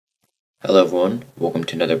Hello everyone, welcome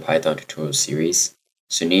to another Python tutorial series.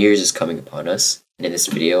 So New Year's is coming upon us, and in this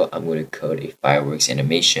video I'm going to code a fireworks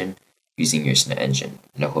animation using Ursina Engine,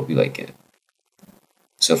 and I hope you like it.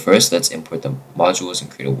 So first, let's import the modules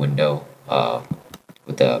and create a window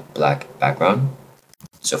with a black background.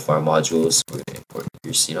 So for our modules, we're going to import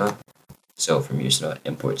Ursina. So from Ursina,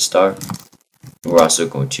 import star. We're also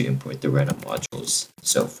going to import the random modules.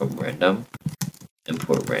 So from random,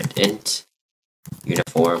 import randint,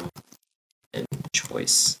 uniform, and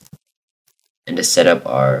choice. And to set up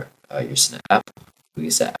our Ursina app, we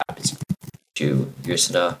can set app is to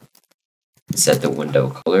Ursina, set the window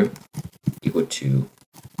color equal to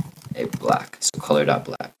a black, so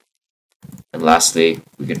color.black. And lastly,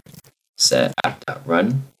 we can set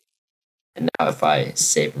app.run. And now if I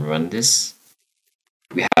save and run this,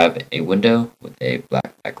 we have a window with a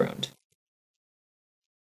black background.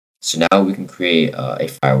 So now we can create a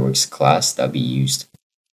fireworks class that will be used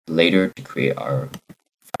later to create our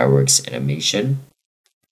fireworks animation.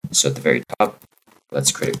 So at the very top,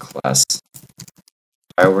 let's create a class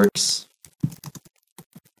fireworks.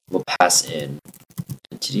 We'll pass in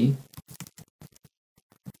entity,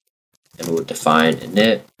 and we'll define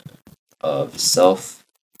init of self,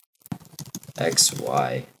 x,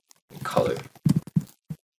 y, and color.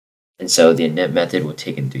 And so the init method will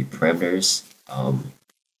take in three parameters,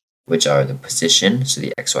 which are the position, so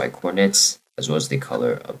the x, y coordinates, as well as the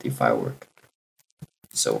color of the firework.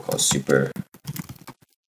 So we'll call super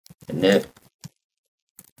init.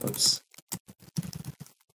 Oops.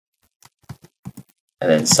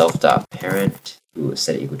 And then self.parent, we will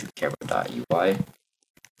set it equal to camera.ui.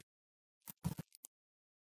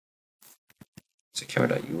 So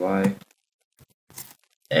camera.ui.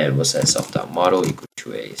 And we'll set self.model equal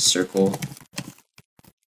to a circle,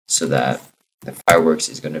 so that the fireworks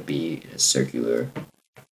is going to be a circular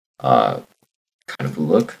kind of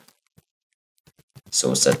look. So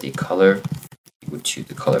we'll set the color equal to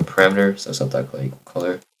the color parameter, so self.color equal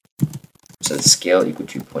color. So the scale equal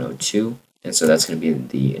to 0.02, and so that's going to be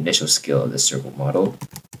the initial scale of the circle model.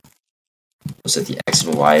 We'll set the x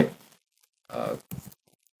and y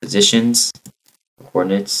positions,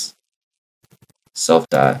 coordinates,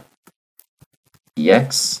 self.dx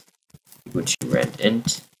equal to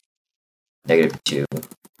randint -2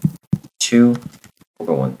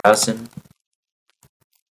 over 1000,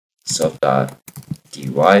 self.dy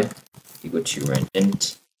equal to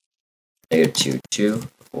randint -2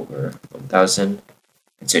 over 1000.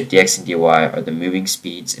 And so dx and dy are the moving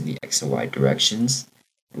speeds in the x and y directions,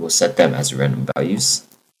 and we'll set them as random values.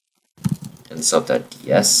 And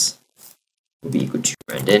self.ds will be equal to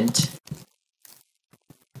randint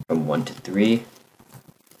from 1 to 3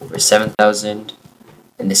 over 7000.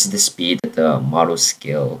 And this is the speed that the model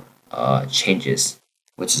scale changes,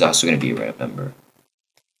 which is also going to be a random number.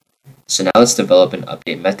 So now let's develop an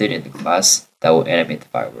update method in the class that will animate the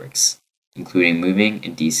fireworks, including moving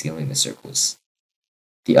and descaling the circles.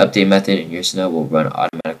 The update method in Ursina will run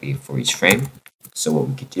automatically for each frame. So what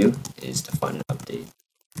we could do is define an update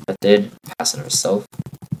method, pass in ourself.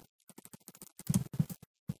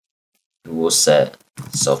 We'll set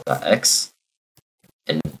self.x,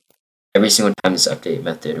 and every single time this update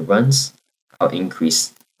method runs, I'll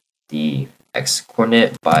increase the x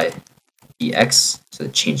coordinate by dx, so the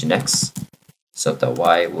change in x.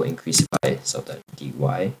 Self.y will increase it by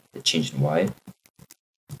self.dy, the change in y.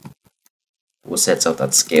 We'll set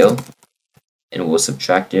self.scale, and we'll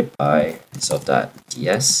subtract it by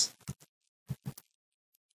self.ds.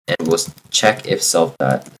 And we'll check if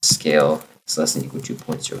self.scale is less than or equal to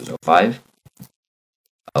 0.005.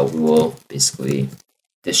 We will basically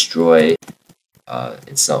destroy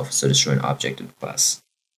itself, so destroy an object of the class.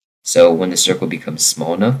 So when the circle becomes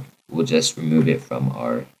small enough, we'll just remove it from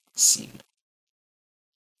our scene.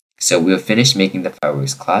 So we have finished making the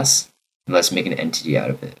fireworks class, and let's make an entity out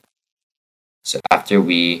of it. So after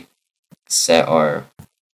we set our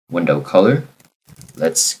window color,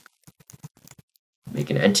 let's make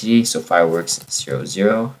an entity. So fireworks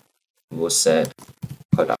 00. We'll set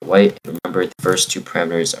color.white. Remember, the first two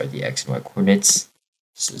parameters are the x and y coordinates,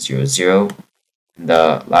 so 0, 0. And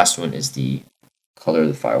the last one is the color of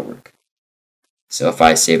the firework. So if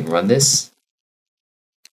I save and run this,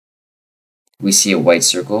 we see a white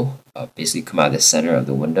circle basically come out of the center of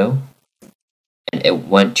the window, and it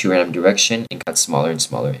went to a random direction and got smaller and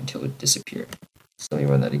smaller until it disappeared. So let me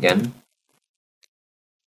run that again.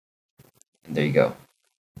 And there you go.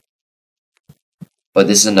 But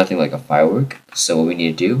this is nothing like a firework, so what we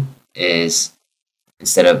need to do is,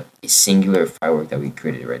 instead of a singular firework that we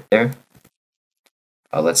created right there,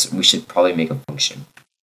 we should probably make a function.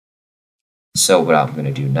 So what I'm going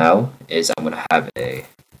to do now is I'm going to have a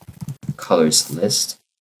colors list.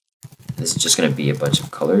 This is just going to be a bunch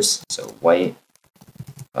of colors. So white,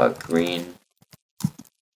 green,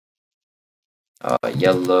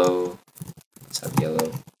 yellow, let's have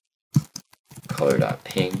yellow,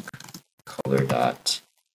 color.pink, color.cyan,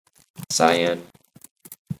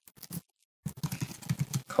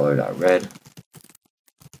 color.red,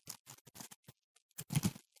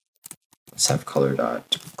 let's have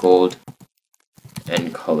color.gold,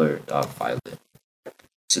 and color.violet.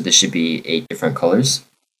 So this should be 8 different colors.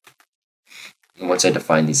 And once I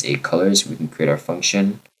define these 8 colors, we can create our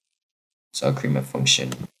function. So I'll create my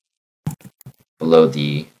function below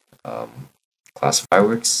the class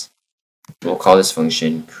fireworks. We'll call this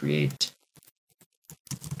function create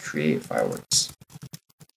fireworks.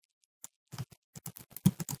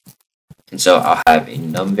 And so I'll have a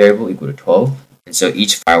num variable equal to 12. And so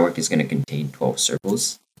each firework is going to contain 12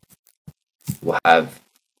 circles. We'll have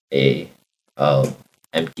a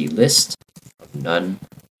empty list of none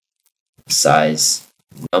size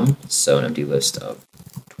num, so an empty list of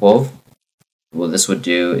 12. What this would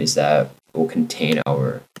do is that it will contain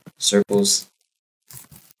our circles.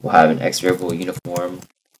 We'll have an x variable uniform.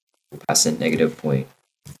 We'll pass in negative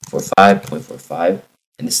 0.45,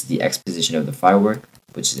 and this is the x position of the firework,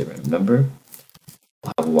 which is a random number.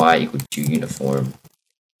 We'll have y equal to uniform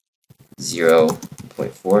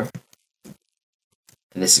 0.4,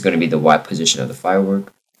 and this is going to be the y position of the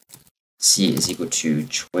firework. C is equal to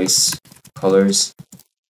choice colors,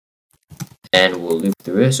 and we'll loop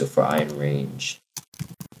through it. So for I in range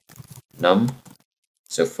num,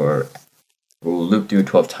 so we'll loop through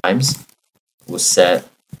 12 times. We'll set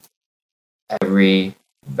every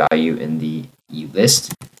value in the E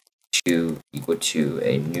list to equal to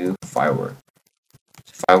a new firework.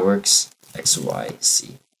 So fireworks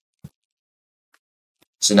XYC.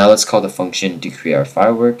 So now let's call the function to create our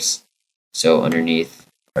fireworks. So underneath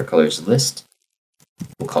our colors list,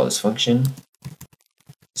 we'll call this function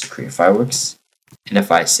to create fireworks. And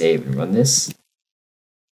if I save and run this,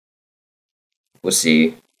 we'll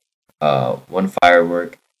see one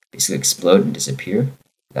firework basically explode and disappear.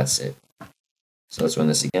 That's it. So let's run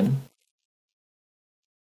this again.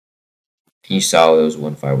 And you saw there was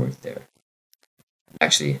one firework there.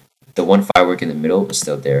 Actually, the one firework in the middle was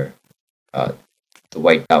still there. The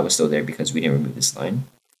white dot was still there because we didn't remove this line.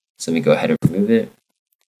 So let me go ahead and remove it.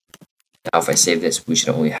 Now if I save this, we should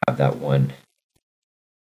only have that one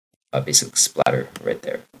basic splatter right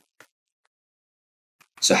there.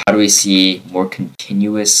 So how do we see more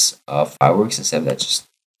continuous fireworks instead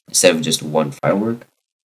of just one firework?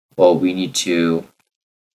 Well, we need to,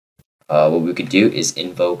 what we could do is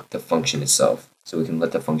invoke the function itself. So we can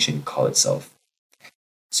let the function call itself.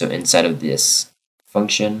 So inside of this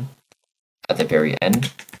function, at the very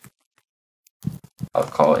end, I'll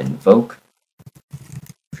call invoke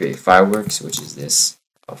create fireworks, which is this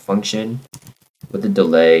function with a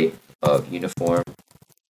delay of uniform,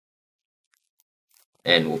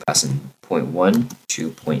 and we'll pass in 0.1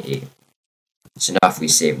 to 0.8. So now if we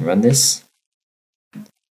save and run this,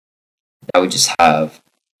 now we just have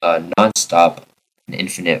non-stop and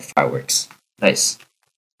infinite fireworks. Nice.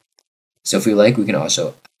 So if we like, we can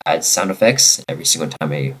also add sound effects every single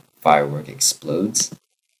time a firework explodes.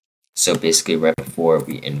 So basically right before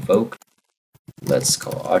we invoke, let's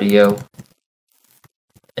call audio,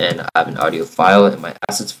 and I have an audio file in my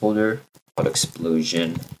assets folder called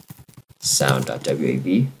explosion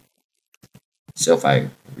sound.wav. So if I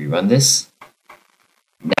rerun this,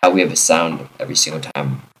 now we have a sound every single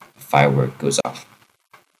time a firework goes off.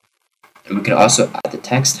 And we can also add the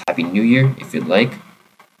text Happy New Year if you'd like.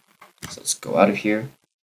 So let's go out of here.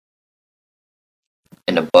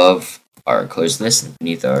 And above our colors list and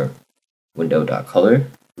beneath our window.color,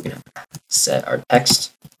 we can set our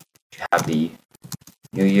text to Happy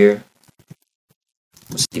New Year.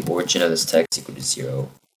 We'll set the origin of this text equal to 0,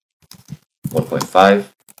 1.5. And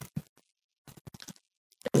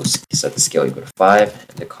we'll set the scale equal to 5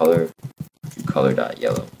 and the color to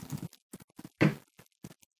color.yellow.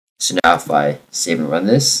 So now if I save and run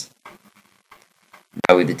this,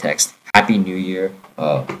 now with the text Happy New Year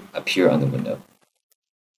appear on the window.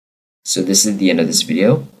 So this is the end of this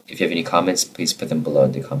video. If you have any comments, please put them below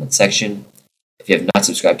in the comment section. If you have not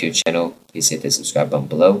subscribed to your channel, please hit the subscribe button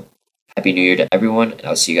below. Happy New Year to everyone, and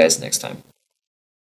I'll see you guys next time.